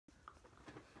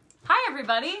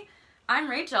everybody! I'm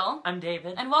Rachel. I'm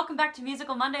David. And welcome back to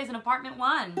Musical Mondays in Apartment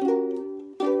 1.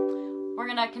 We're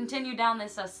gonna continue down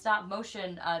this stop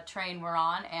motion train we're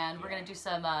on, and we're gonna do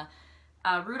some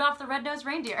Rudolph the Red-Nosed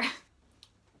Reindeer.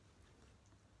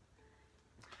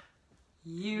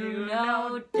 You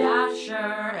know Dasher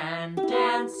and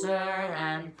Dancer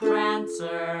and Prancer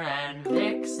and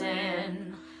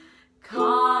Vixen,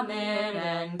 Comet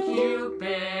and Cupid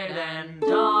and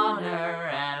Donner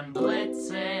and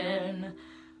Blitzen.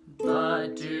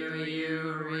 But do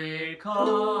you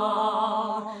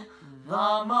recall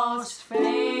the most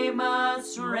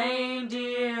famous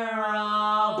reindeer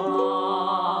of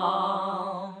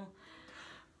all?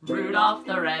 Rudolph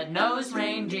the Red-Nosed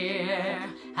Reindeer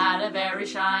had a very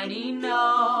shiny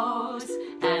nose,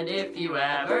 and if you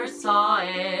ever saw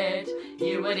it,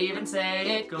 you would even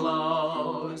say it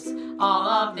glows. All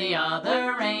of the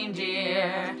other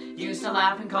reindeer used to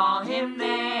laugh and call him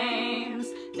names.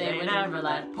 They would never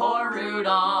let poor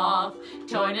Rudolph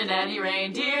join in any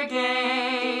reindeer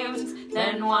games.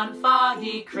 Then one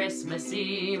foggy Christmas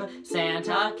Eve,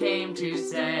 Santa came to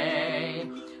say,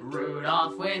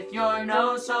 Rudolph, with your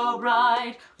nose so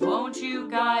bright, won't you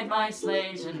guide my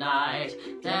sleigh tonight?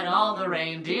 Then all the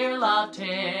reindeer loved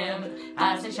him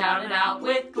as they shouted out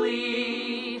with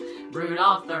glee,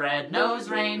 Rudolph the Red-Nosed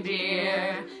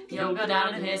Reindeer, you'll go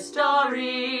down in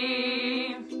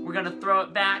history. We're gonna throw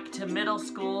it back to middle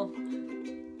school.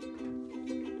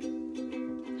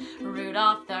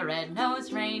 Rudolph the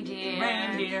Red-Nosed Reindeer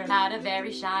had a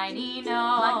very shiny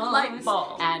nose, like a light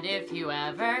bulb. And if you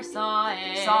ever saw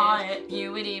it,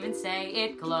 you would even say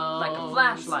it glows, like a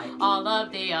flashlight. All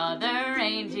of the other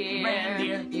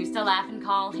reindeer used to laugh and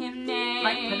call him names,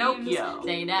 like Pinocchio.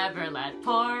 They never let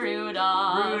poor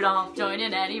Rudolph join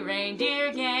in any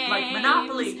reindeer games, like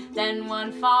Monopoly. Then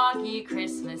one foggy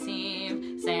Christmas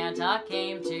Eve, Santa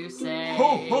came to say,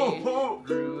 ho, ho, ho.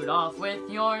 Rudolph, with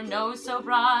your nose so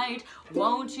bright,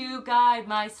 won't you guide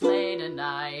my sleigh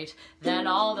tonight? Then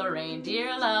all the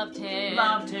reindeer loved him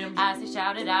as they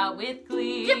shouted out with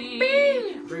glee,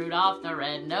 Yippee! Rudolph the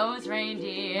Red-Nosed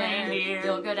Reindeer,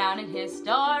 you'll go down in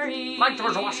history, like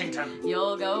George Washington.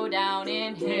 You'll go down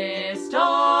in history.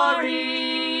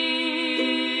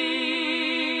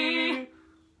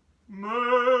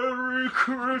 Merry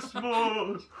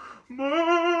Christmas!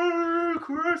 Merry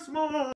Christmas!